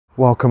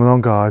Well, coming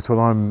on guys,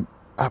 well I'm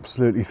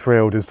absolutely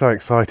thrilled and so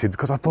excited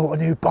because I've bought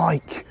a new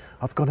bike.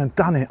 I've gone and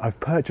done it. I've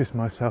purchased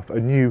myself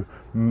a new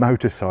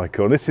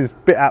motorcycle. This is a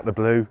bit out of the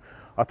blue.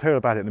 I'll tell you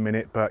about it in a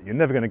minute, but you're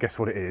never going to guess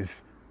what it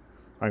is.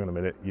 Hang on a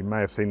minute, you may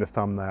have seen the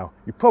thumbnail.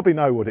 You probably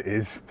know what it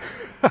is.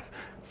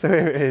 So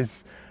here it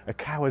is, a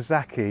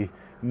Kawasaki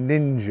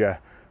Ninja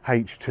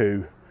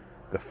H2,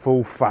 the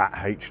full fat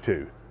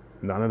H2.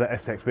 None of the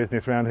SX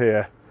business around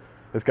here.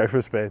 Let's go for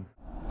a spin.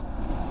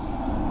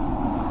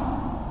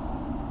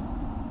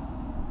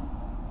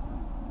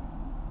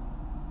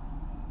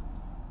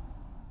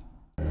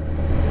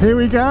 Here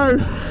we go.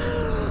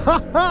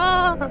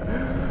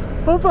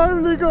 I've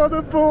only got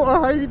to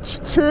bought a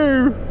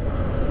H2.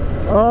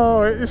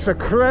 Oh, it's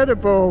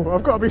incredible.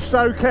 I've got to be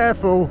so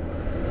careful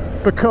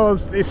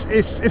because this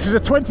is a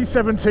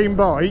 2017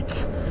 bike.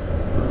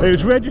 It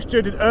was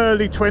registered in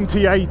early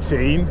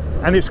 2018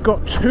 and it's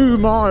got 2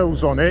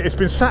 miles on it. It's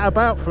been sat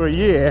about for a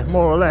year,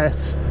 more or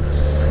less.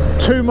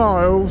 2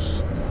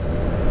 miles.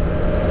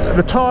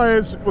 The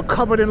tyres were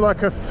covered in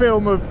like a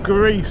film of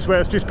grease where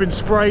it's just been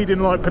sprayed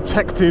in like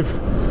protective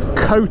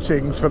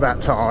coatings for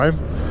that time.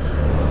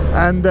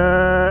 And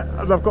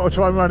I've got to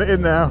try and run it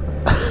in now.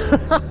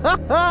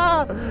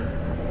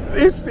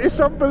 It's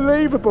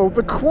unbelievable.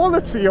 The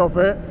quality of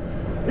it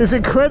is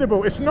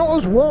incredible. It's not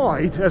as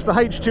wide as the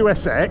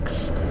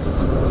H2SX.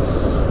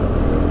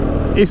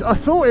 I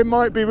thought it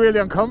might be really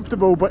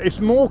uncomfortable, but it's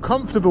more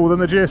comfortable than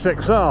the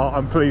GSXR,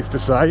 I'm pleased to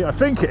say. I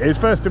think it is,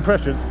 first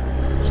impression.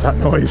 What's that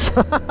noise?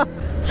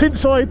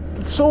 Since I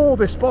saw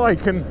this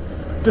bike and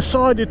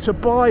decided to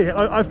buy it,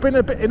 I've been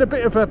in a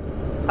bit of a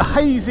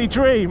hazy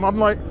dream. I'm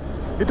like,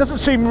 it doesn't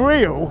seem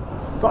real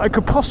that I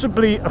could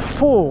possibly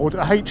afford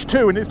a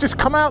H2, and it's just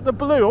come out the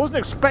blue. I wasn't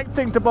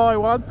expecting to buy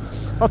one.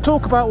 I'll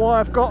talk about why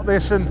I've got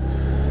this and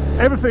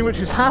everything which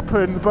has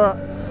happened, but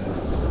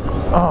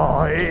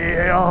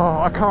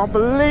I can't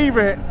believe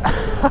it.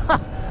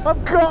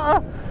 I've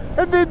got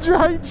a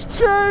Ninja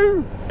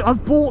H2.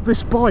 I've bought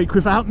this bike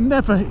without I'm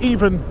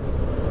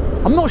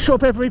not sure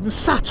if I've ever even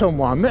sat on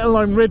one, let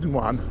alone ridden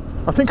one.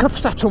 I think I've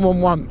sat on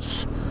one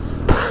once.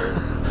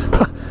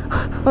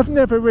 I've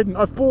never ridden.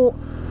 I've bought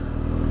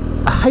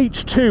a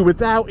H2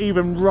 without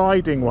even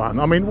riding one.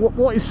 I mean,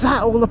 what is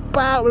that all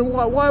about? And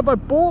why have I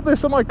bought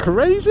this? Am I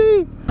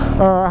crazy?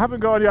 I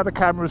haven't got any other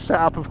cameras set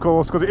up, of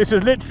course, because this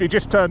has literally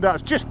just turned out.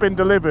 It's just been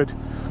delivered.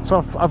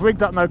 So I've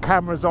rigged up no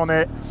cameras on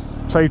it.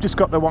 So you've just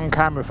got the one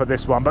camera for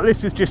this one. But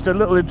this is just a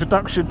little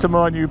introduction to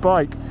my new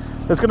bike.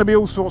 There's going to be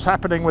all sorts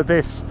happening with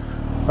this.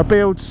 A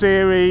build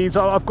series.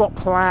 I've got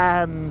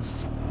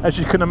plans. As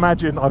you can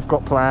imagine, I've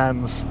got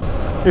plans.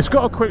 It's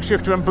got a quick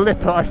shifter and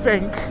blipper, I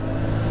think.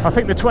 I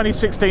think the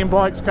 2016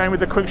 bikes came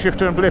with the quick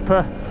shifter and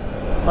blipper.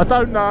 I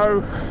don't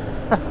know.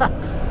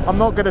 I'm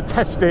not going to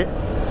test it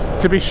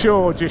to be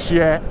sure just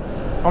yet.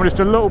 I'm just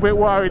a little bit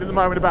worried at the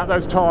moment about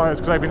those tyres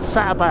because they've been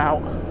sat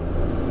about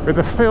with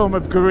a film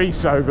of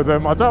grease over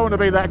them. I don't want to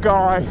be that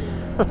guy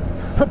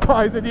that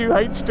buys a new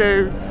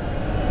H2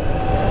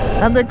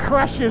 and then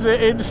crashes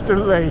it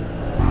instantly.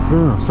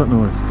 Oh, what's that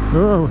noise?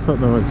 Oh, what's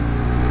that noise?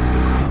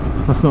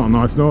 That's not a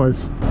nice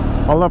noise.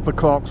 I love the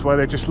clocks where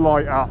they just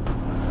light up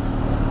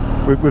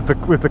with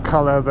the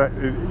colour that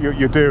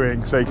you're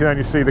doing, so you can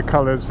only see the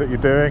colours that you're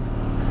doing.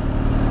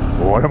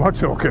 What am I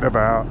talking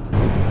about?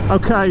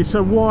 Okay,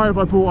 so why have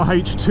I bought a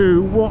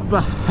H2? What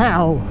the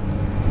hell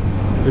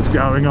is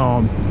going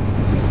on?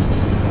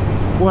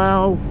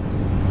 Well,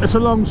 it's a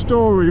long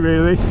story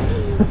really.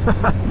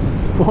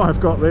 Why I've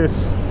got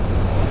this.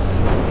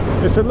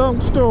 It's a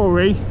long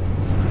story.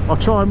 I'll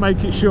try and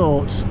make it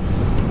short.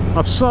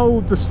 I've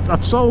sold the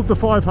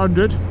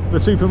 500, the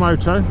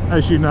Supermoto,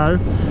 as you know,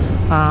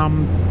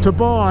 to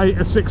buy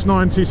a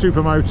 690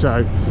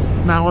 Supermoto.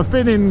 Now I've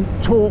been in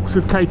talks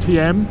with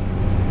KTM,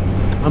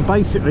 and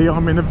basically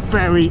I'm in a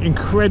very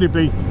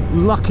incredibly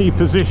lucky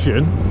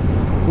position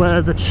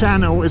where the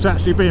channel is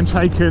actually being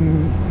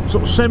taken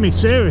sort of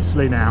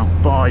semi-seriously now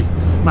by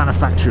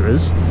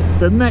manufacturers.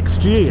 The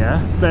next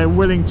year they're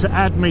willing to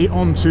add me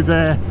onto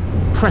their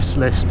press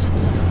list,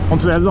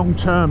 onto their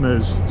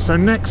long-termers. So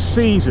next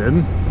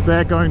season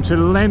they're going to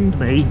lend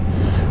me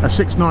a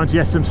 690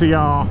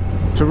 SMCR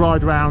to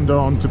ride around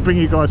on, to bring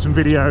you guys some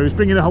videos,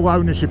 bring you the whole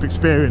ownership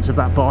experience of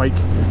that bike,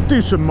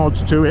 do some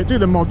mods to it, do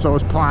the mods I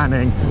was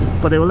planning,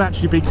 but it will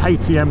actually be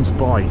KTM's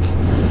bike.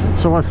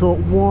 So I thought,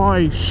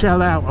 why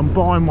shell out and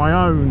buy my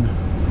own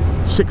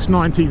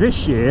 690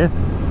 this year,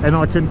 and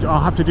I'll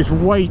have to just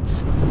wait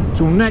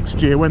till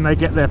next year when they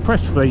get their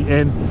press fleet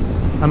in,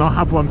 and I'll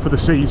have one for the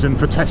season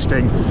for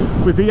testing,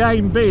 with the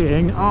aim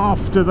being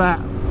after that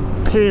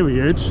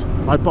period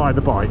I buy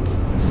the bike.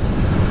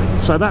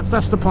 So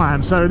that's the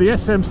plan. So the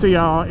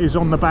SMCR is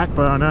on the back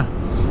burner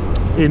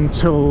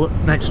until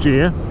next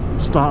year,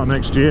 start of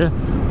next year.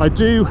 I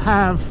do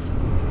have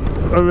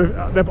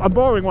I'm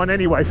borrowing one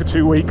anyway for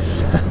 2 weeks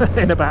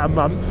in about a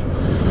month,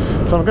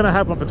 so I'm going to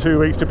have one for 2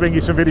 weeks to bring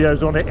you some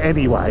videos on it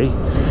anyway.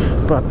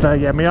 But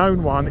yeah, my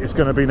own one is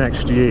going to be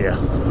next year.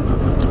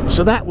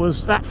 So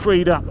that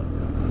freed up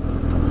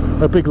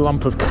a big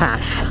lump of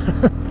cash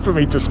for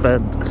me to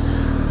spend.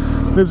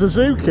 The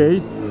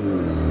Suzuki,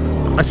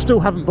 I still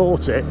haven't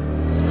bought it.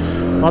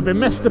 I've been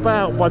messed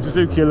about by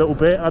Suzuki a little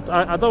bit.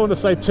 I don't want to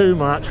say too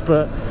much,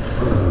 but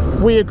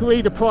we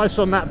agreed a price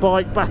on that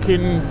bike back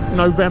in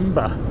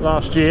November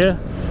last year,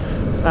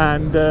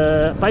 and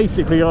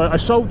basically I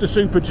sold the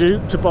Super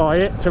Duke to buy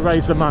it to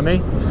raise the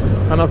money,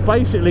 and I've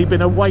basically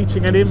been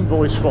awaiting an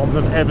invoice from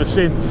them ever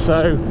since.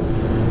 So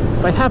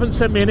they haven't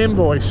sent me an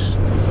invoice.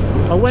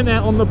 I went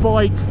out on the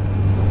bike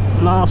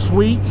last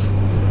week,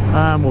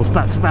 well,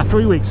 it's about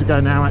 3 weeks ago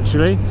now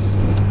actually.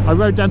 I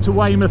rode down to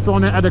Weymouth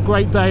on it, had a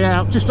great day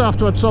out just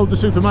after I'd sold the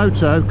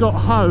Supermoto. Got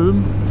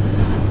home,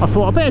 I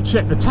thought I better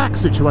check the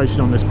tax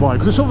situation on this bike,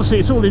 because obviously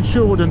it's all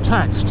insured and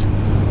taxed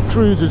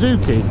through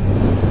Suzuki.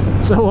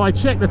 So I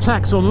checked the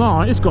tax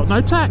online, it's got no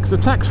tax. The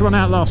tax ran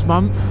out last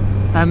month,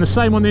 and the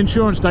same on the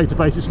insurance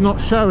database, it's not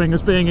showing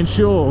as being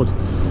insured.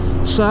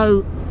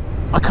 So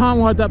I can't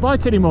ride that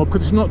bike anymore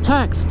because it's not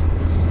taxed.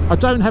 I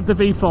don't have the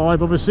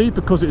V5 obviously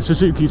because it's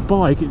Suzuki's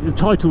bike, the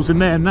title's in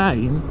their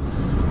name.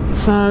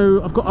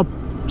 So I've got a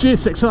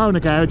GSXR in a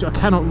garage I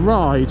cannot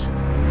ride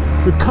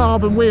with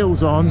carbon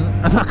wheels on,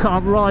 and I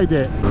can't ride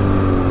it.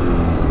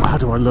 How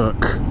do I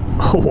look?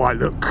 Oh, I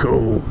look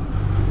cool.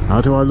 How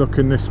do I look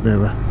in this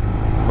mirror?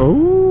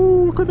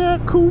 Oh, look at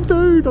that cool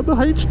dude on the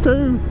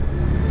H2.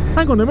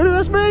 Hang on a minute,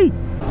 that's me.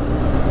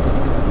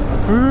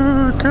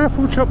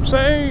 Careful,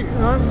 Chopsy,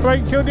 don't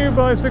break your new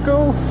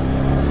bicycle.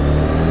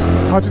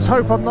 I just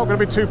hope I'm not going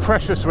to be too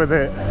precious with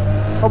it.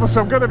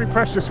 Obviously I'm going to be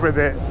precious with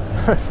it.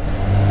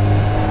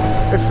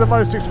 It's the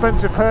most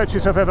expensive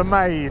purchase I've ever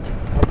made,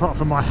 apart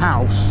from my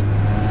house.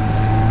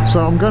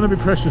 So I'm going to be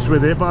precious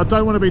with it, but I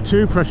don't want to be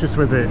too precious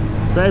with it.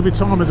 But every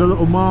time there's a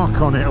little mark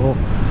on it or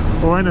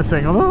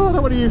anything, oh, I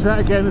don't want to use that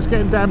again, it's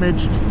getting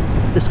damaged.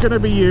 It's going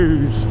to be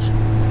used.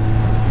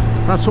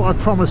 That's what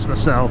I've promised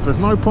myself. There's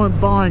no point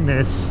buying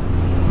this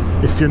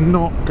if you're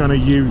not going to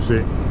use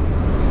it.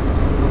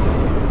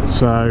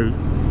 So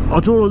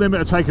I'll draw the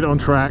limit of taking it on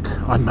track.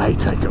 I may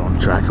take it on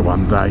track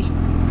one day,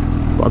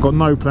 but I've got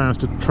no plans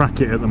to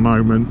track it at the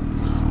moment.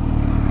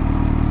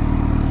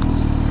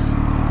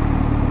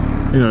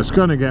 You know, it's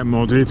going to get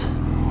modded.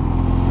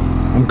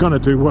 I'm going to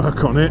do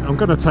work on it. I'm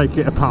going to take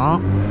it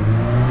apart.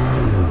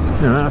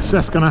 You know,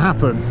 that's going to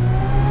happen.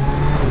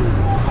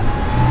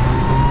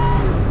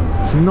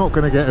 It's not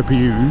going to get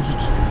abused.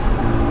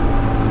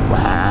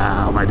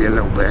 Wow, maybe a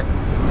little bit,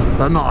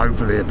 but not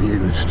overly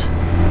abused.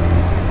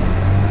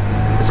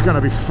 It's going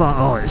to be fun.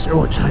 Oh, it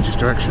changes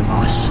direction,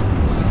 nice.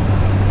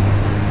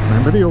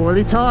 Remember the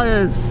oily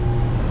tyres.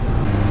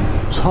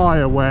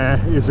 Tyre wear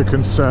is a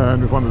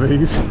concern with one of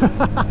these.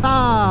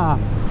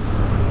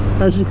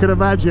 As you can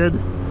imagine,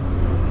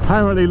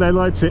 apparently they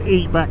like to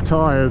eat back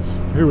tyres.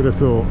 Who would have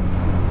thought?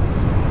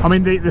 I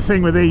mean, the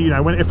thing with you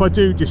know, if I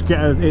do just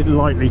get it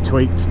lightly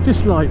tweaked,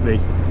 just lightly,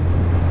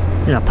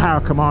 you know, power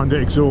commander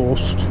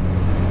exhaust,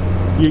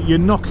 you're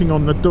knocking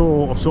on the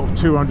door of sort of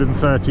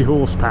 230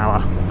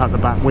 horsepower at the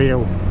back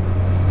wheel.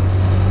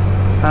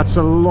 That's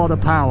a lot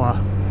of power.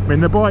 I mean,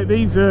 the bike,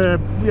 these are,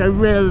 you know,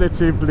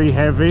 relatively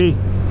heavy.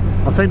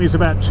 I think these are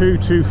about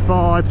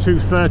 225,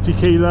 230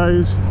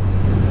 kilos.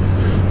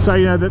 So,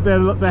 you know,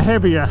 they're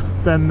heavier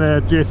than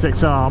the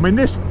GSXR. I mean,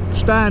 this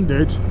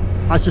standard,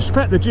 I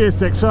suspect the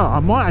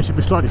GSXR might actually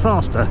be slightly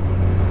faster,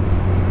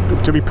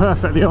 to be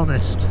perfectly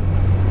honest.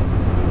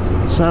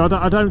 So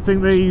I don't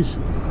think these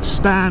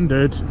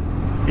standard,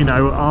 you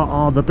know,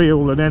 are the be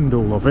all and end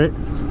all of it.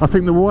 I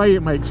think the way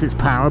it makes its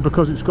power,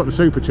 because it's got the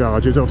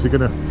supercharger, is obviously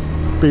going to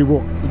be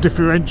what the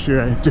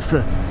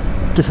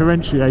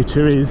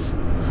differentiator is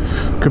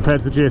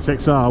compared to the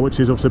GSXR, which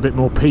is obviously a bit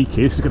more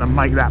peaky. This is going to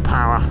make that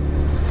power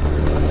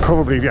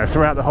probably, you know,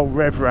 throughout the whole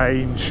rev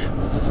range.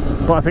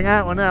 But I think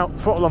out and out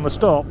throttle on the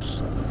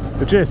stops,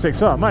 the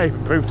GSXR may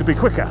even prove to be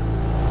quicker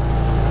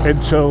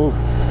until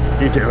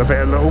you do a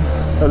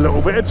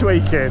little bit of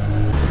tweaking.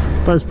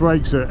 Those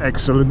brakes are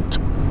excellent.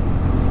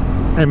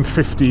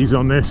 M50s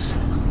on this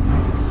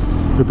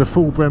with the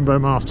full Brembo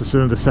master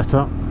cylinder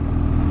setup.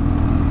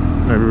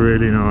 They're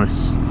really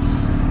nice.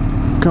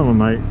 Come on,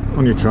 mate,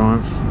 on your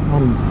Triumph.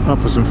 I'm up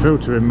for some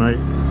filtering, mate.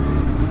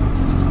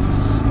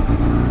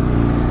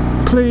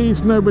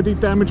 Please, nobody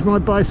damage my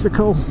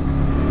bicycle.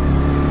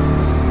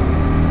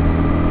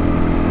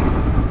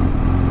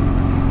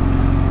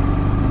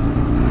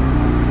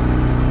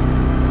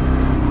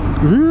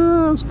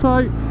 Yeah, that's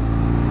tight.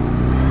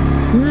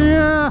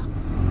 Yeah.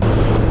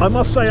 I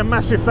must say a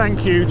massive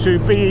thank you to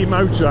BE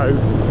Moto,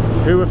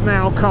 who have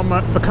now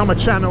become a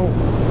channel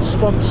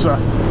sponsor,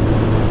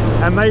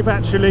 and they've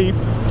actually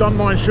done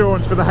my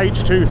insurance for the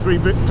H2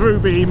 through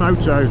BE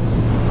Moto,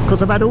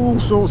 because I've had all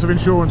sorts of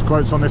insurance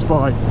quotes on this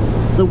bike.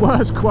 The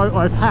worst quote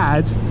I've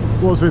had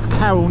was with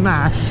Carol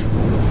Nash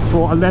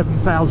for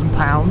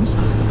 £11,000.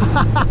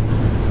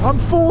 I'm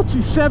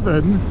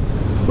 47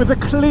 with a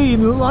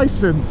clean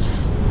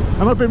licence,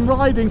 and I've been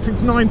riding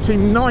since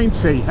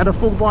 1990 at a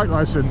full bike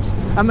licence,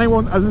 and they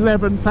want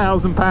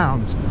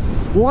 £11,000.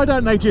 Why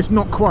don't they just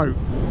not quote?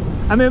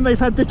 And then they've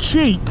had the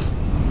cheek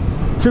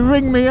to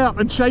ring me up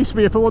and chase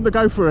me if I want to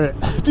go for it.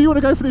 Do you want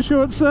to go for the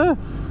insurance, sir?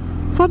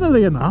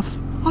 Funnily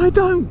enough, I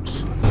don't.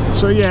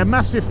 So yeah,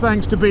 massive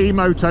thanks to BE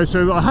Moto.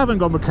 So I haven't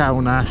gone with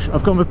Carol Nash,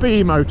 I've gone with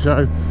BE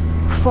Moto.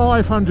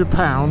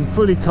 £500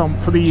 fully comp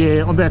for the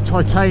year on their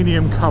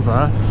titanium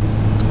cover,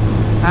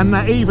 and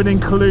that even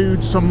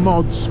includes some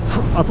mods.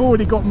 I've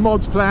already got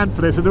mods planned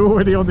for this and they're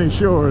already on the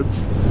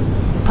insurance.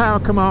 Power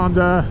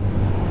commander,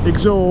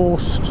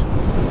 exhaust,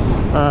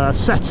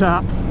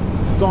 setup,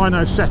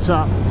 dyno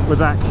setup with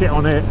that kit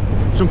on it,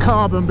 some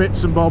carbon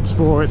bits and bobs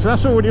for it, so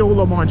that's already all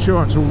on my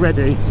insurance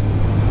already.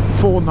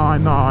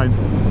 $499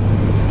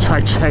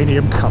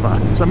 titanium cover.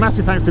 So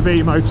massive thanks to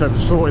BE Moto for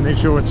sorting the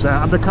insurance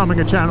out and becoming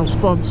a channel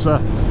sponsor.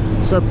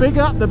 So big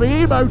up the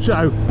BE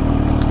Moto.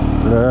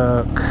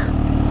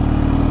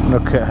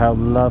 Look at how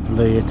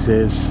lovely it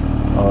is.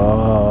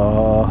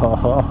 Oh.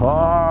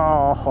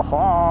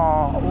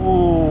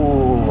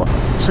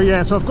 So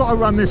yeah, so I've got to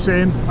run this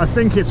in. I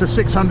think it's a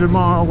 600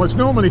 mile, well it's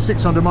normally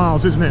 600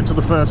 miles isn't it, until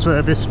the first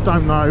service.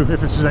 Don't know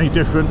if this is any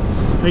different,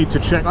 need to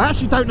check. I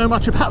actually don't know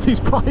much about these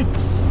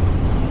bikes.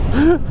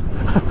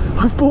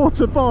 I've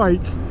bought a bike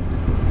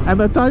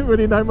and I don't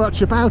really know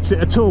much about it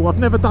at all. I've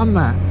never done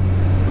that.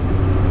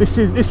 This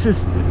is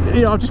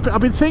you know,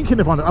 I've been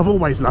thinking of one. I've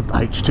always loved the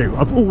H2.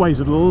 I've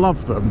always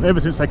loved them ever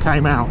since they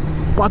came out,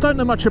 but I don't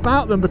know much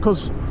about them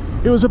because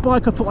it was a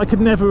bike I thought I could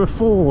never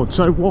afford,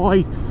 so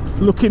why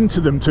look into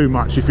them too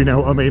much, if you know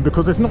what I mean,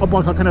 because it's not a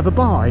bike I can ever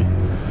buy.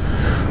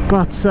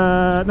 But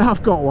now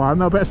I've got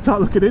one, I better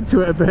start looking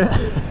into it a bit.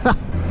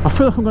 I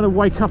feel like I'm going to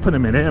wake up in a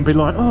minute and be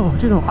like, oh,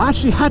 do you know, I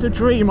actually had a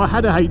dream I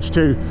had a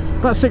H2.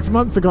 About 6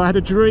 months ago I had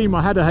a dream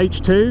I had a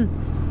H2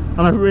 and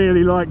I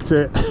really liked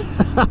it.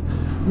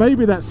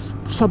 Maybe that's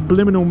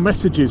subliminal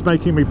messages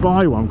making me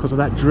buy one because of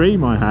that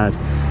dream I had.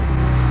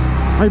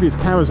 Maybe it's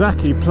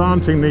Kawasaki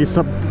planting these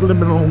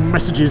subliminal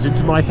messages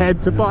into my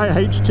head to buy a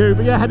H2.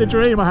 But yeah, I had a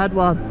dream I had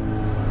one.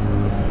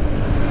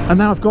 And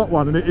now I've got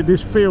one and it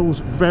just feels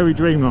very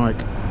dreamlike.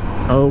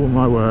 Oh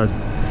my word.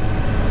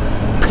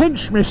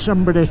 Pinch me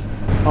somebody.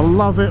 I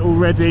love it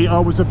already. I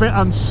was a bit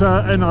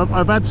uncertain.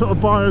 I've had sort of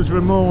buyer's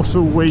remorse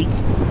all week.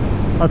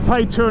 I've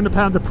paid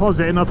 £200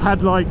 deposit and I've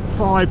had like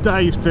 5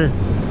 days to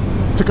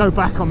go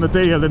back on the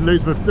deal and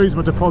lose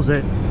my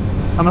deposit.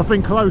 And I've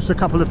been close a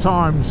couple of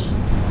times.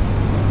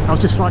 I was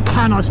just like,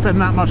 can I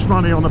spend that much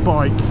money on a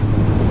bike?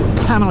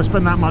 Can I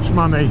spend that much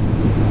money?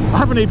 I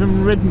haven't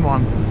even ridden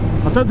one.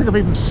 I don't think I've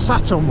even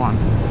sat on one.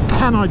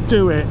 Can I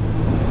do it?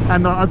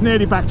 And I've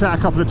nearly backed out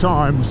a couple of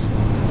times.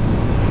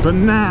 But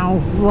now,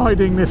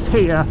 riding this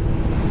here,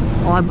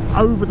 I'm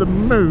over the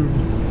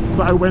moon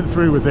that I went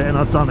through with it and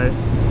I've done it.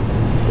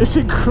 It's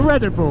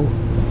incredible.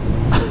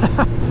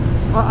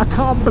 I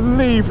can't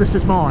believe this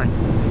is mine.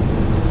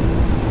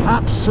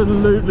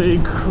 Absolutely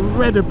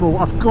incredible.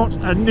 I've got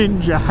a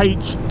Ninja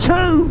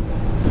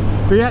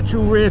H2. The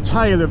actual rear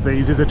tail of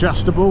these is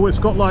adjustable. It's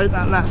got like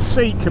that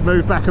seat can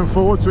move back and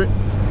forward to it.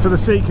 So the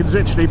seat can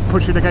literally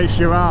push it against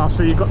your arse.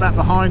 So you've got that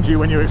behind you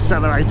when you're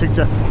accelerating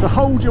to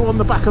hold you on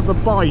the back of the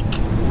bike.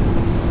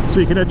 So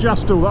you can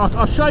adjust all that.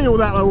 I'll show you all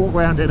that when I walk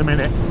around in a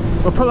minute.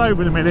 We'll pull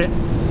over in a minute.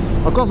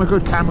 I've got my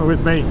good camera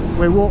with me.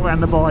 We'll walk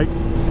around the bike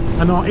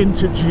and I'll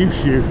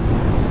introduce you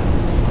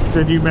to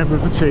a new member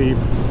of the team.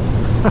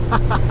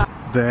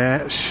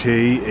 There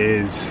she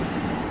is.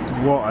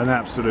 What an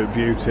absolute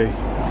beauty.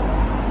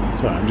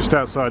 So I'm just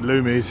outside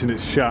Lumi's and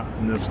it's shut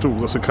and there's still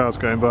lots of cars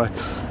going by.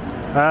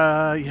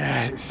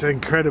 Yeah, it's an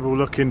incredible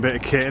looking bit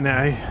of kit,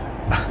 eh?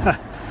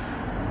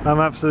 I'm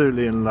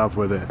absolutely in love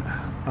with it.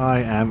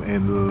 I am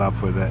in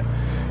love with it.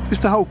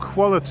 Just the whole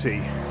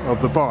quality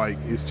of the bike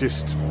is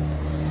just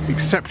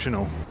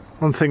exceptional.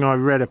 One thing I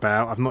read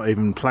about, I've not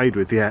even played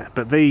with yet,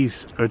 but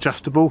these are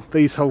adjustable.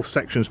 These whole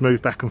sections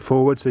move back and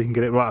forward so you can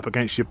get it right up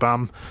against your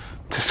bum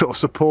to sort of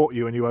support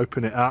you when you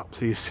open it up.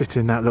 So you sit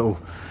in that little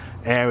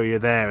area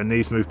there and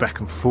these move back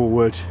and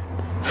forward.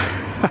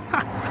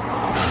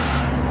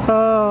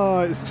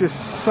 Oh, it's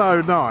just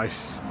so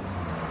nice.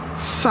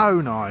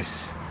 So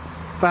nice.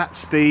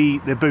 That's the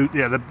boot,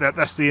 yeah,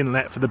 that's the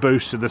inlet for the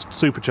boost, and the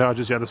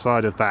supercharger's the other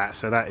side of that,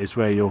 so that is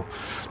where your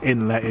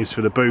inlet is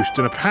for the boost.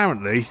 And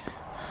apparently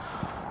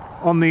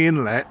on the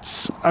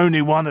inlets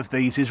only one of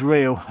these is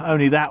real.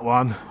 Only that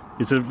one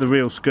is the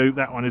real scoop,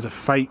 that one is a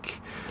fake.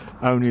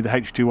 Only the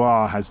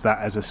H2R has that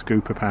as a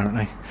scoop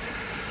apparently.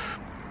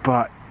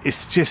 But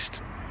it's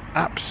just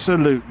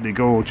absolutely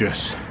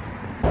gorgeous.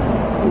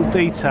 All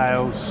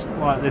details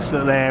like this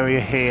little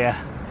area here.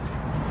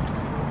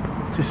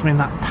 Just, I mean,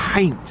 that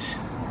paint,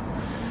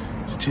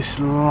 it's just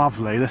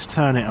lovely. Let's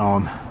turn it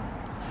on.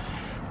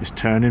 It's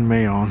turning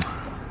me on.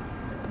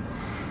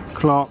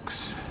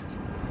 Clocks.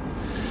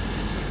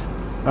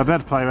 I've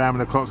had to play around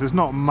with the clocks. There's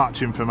not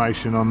much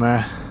information on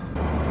there.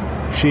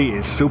 She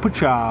is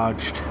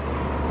supercharged.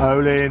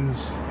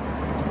 Öhlins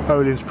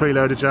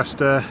preload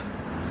adjuster.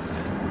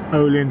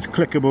 Öhlins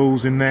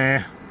clickables in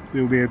there.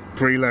 There'll be a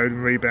preload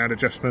and rebound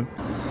adjustment.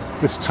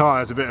 This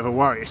tyre's a bit of a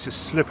worry. It's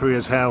just slippery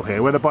as hell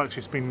here. Where the bike's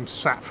just been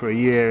sat for a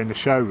year in the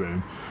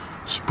showroom,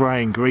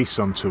 spraying grease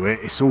onto it,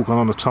 it's all gone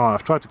on the tyre.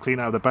 I've tried to clean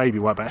out with the baby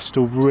wipe, but it's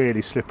still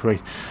really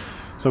slippery.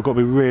 So I've got to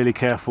be really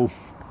careful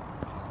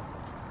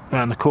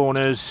around the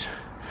corners.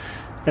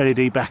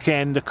 LED back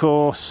end, of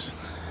course.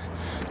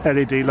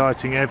 LED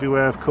lighting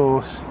everywhere, of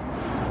course.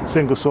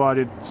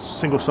 Single-sided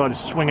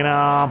swinging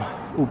arm,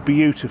 all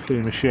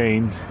beautifully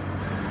machined.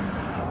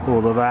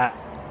 All of that,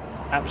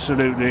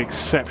 absolutely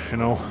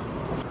exceptional.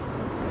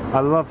 I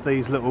love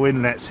these little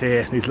inlets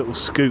here, these little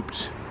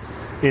scooped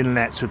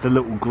inlets with the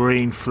little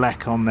green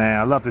fleck on there.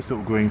 I love this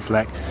little green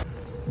fleck.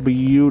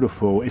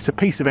 Beautiful. It's a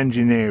piece of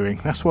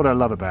engineering. That's what I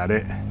love about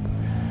it.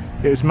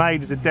 It was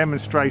made as a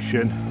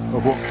demonstration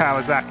of what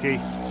Kawasaki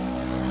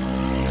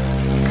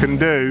can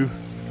do.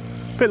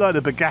 A bit like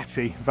the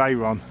Bugatti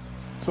Veyron.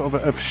 Sort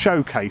of a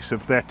showcase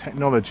of their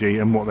technology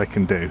and what they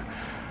can do.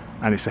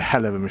 And it's a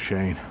hell of a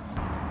machine.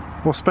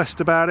 What's best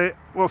about it?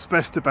 What's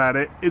best about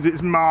it is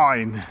it's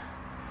mine.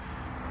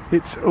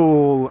 It's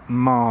all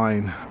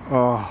mine.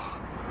 Oh,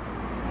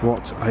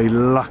 what a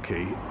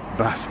lucky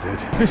bastard.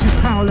 This is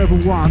power level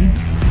 1,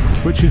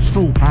 which is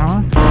full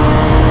power.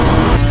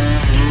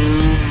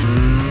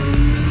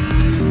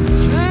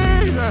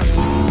 Jesus.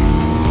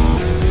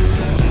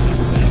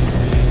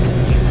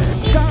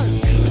 Go!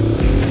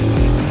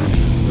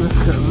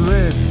 Look at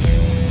this.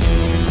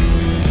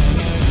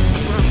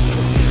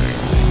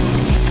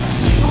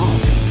 Oh,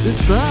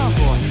 it's there,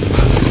 boy.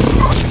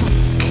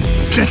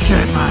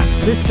 Dickhead, man.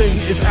 This thing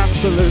is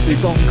absolutely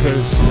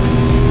bonkers.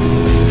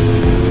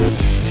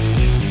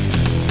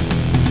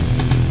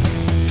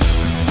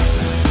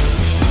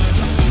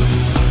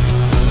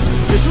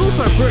 It's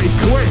also pretty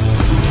quick.